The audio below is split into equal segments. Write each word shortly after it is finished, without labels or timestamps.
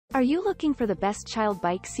Are you looking for the best child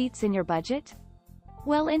bike seats in your budget?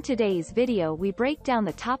 Well, in today's video we break down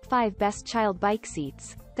the top 5 best child bike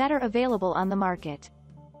seats that are available on the market.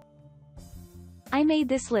 I made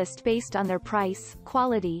this list based on their price,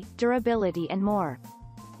 quality, durability and more.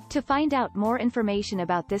 To find out more information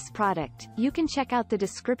about this product, you can check out the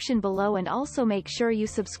description below and also make sure you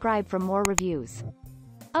subscribe for more reviews.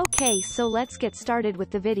 Okay, so let's get started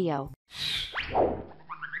with the video.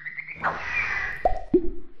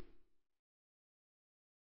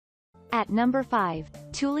 At number 5,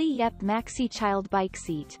 Thule Yepp Maxi Child Bike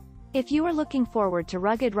Seat. If you are looking forward to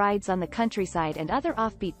rugged rides on the countryside and other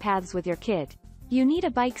offbeat paths with your kid, you need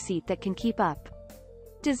a bike seat that can keep up.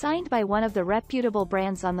 Designed by one of the reputable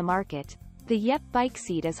brands on the market, the Yepp bike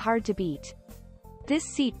seat is hard to beat. This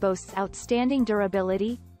seat boasts outstanding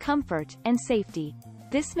durability, comfort, and safety.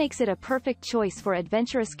 This makes it a perfect choice for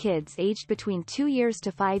adventurous kids aged between 2 years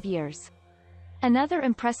to 5 years. Another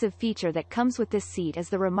impressive feature that comes with this seat is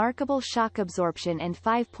the remarkable shock absorption and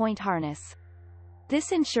 5-point harness.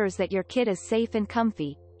 This ensures that your kid is safe and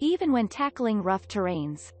comfy, even when tackling rough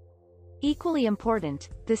terrains. Equally important,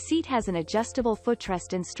 the seat has an adjustable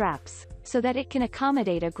footrest and straps, so that it can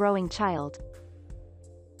accommodate a growing child.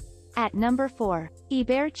 At number 4,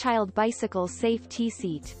 iBert Child Bicycle Safe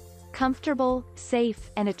T-Seat. Comfortable, safe,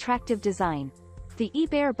 and attractive design. The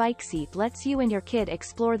iBert bike seat lets you and your kid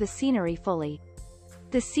explore the scenery fully.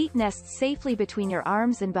 The seat nests safely between your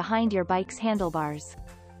arms and behind your bike's handlebars.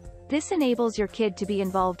 This enables your kid to be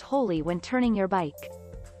involved wholly when turning your bike.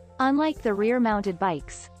 Unlike the rear-mounted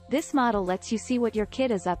bikes, this model lets you see what your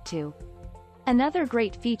kid is up to. Another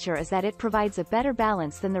great feature is that it provides a better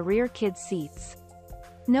balance than the rear kids' seats.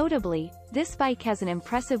 Notably, this bike has an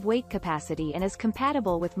impressive weight capacity and is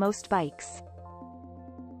compatible with most bikes.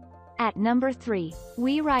 At number 3,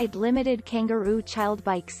 WeeRide Limited Kangaroo Child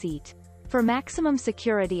Bike Seat. For maximum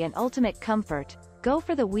security and ultimate comfort, go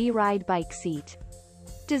for the WeeRide bike seat.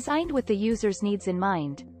 Designed with the user's needs in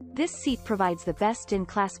mind, this seat provides the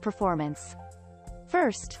best-in-class performance.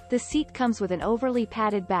 First, the seat comes with an overly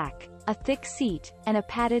padded back, a thick seat, and a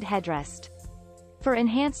padded headrest. For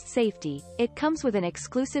enhanced safety, it comes with an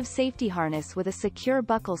exclusive safety harness with a secure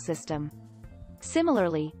buckle system.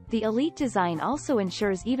 Similarly, the Elite design also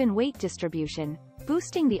ensures even weight distribution,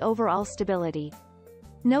 boosting the overall stability.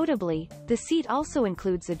 Notably, the seat also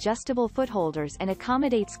includes adjustable footholders and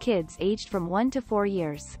accommodates kids aged from 1 to 4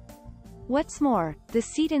 years. What's more, the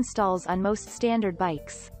seat installs on most standard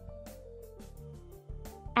bikes.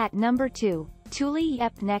 At number 2, Thule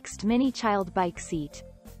Yepp Nexxt Mini Child Bike Seat.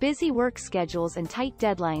 Busy work schedules and tight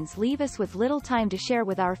deadlines leave us with little time to share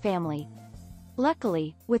with our family.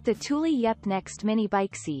 Luckily, with the Thule Yepp Nexxt Mini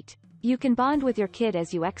Bike Seat, you can bond with your kid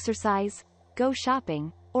as you exercise, go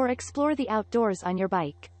shopping, or explore the outdoors on your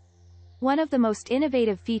bike. One of the most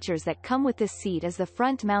innovative features that come with this seat is the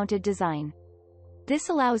front-mounted design. This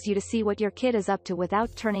allows you to see what your kid is up to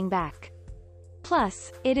without turning back.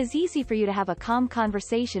 Plus, it is easy for you to have a calm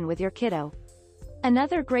conversation with your kiddo.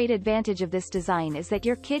 Another great advantage of this design is that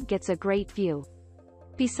your kid gets a great view.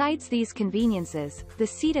 Besides these conveniences, the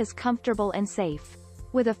seat is comfortable and safe.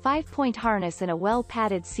 With a 5-point harness and a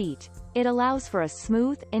well-padded seat, it allows for a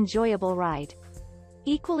smooth, enjoyable ride.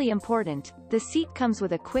 Equally important, the seat comes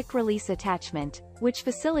with a quick-release attachment, which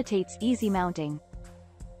facilitates easy mounting.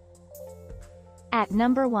 At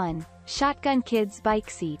number 1, Shotgun Kids Bike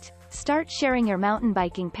Seat. Start sharing your mountain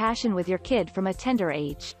biking passion with your kid from a tender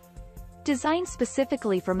age. Designed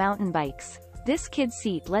specifically for mountain bikes, this kid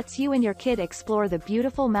seat lets you and your kid explore the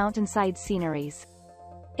beautiful mountainside sceneries.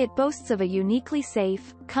 It boasts of a uniquely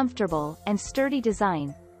safe, comfortable, and sturdy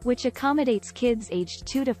design, which accommodates kids aged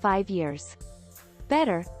 2 to 5 years.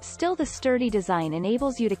 Better still, the sturdy design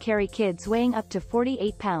enables you to carry kids weighing up to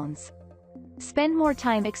 48 pounds. Spend more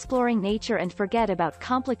time exploring nature and forget about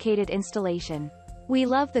complicated installation. We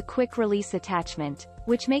love the quick-release attachment,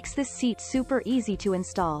 which makes this seat super easy to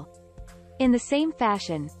install. In the same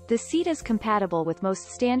fashion, the seat is compatible with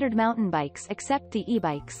most standard mountain bikes except the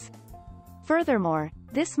e-bikes. Furthermore,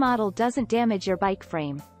 this model doesn't damage your bike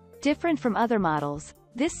frame. Different from other models,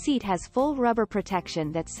 this seat has full rubber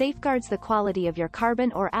protection that safeguards the quality of your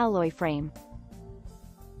carbon or alloy frame.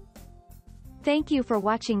 Thank you for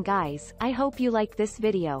watching, guys. I hope you liked this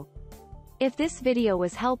video. If this video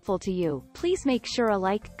was helpful to you, please make sure a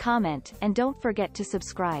like, comment, and don't forget to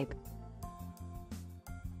subscribe.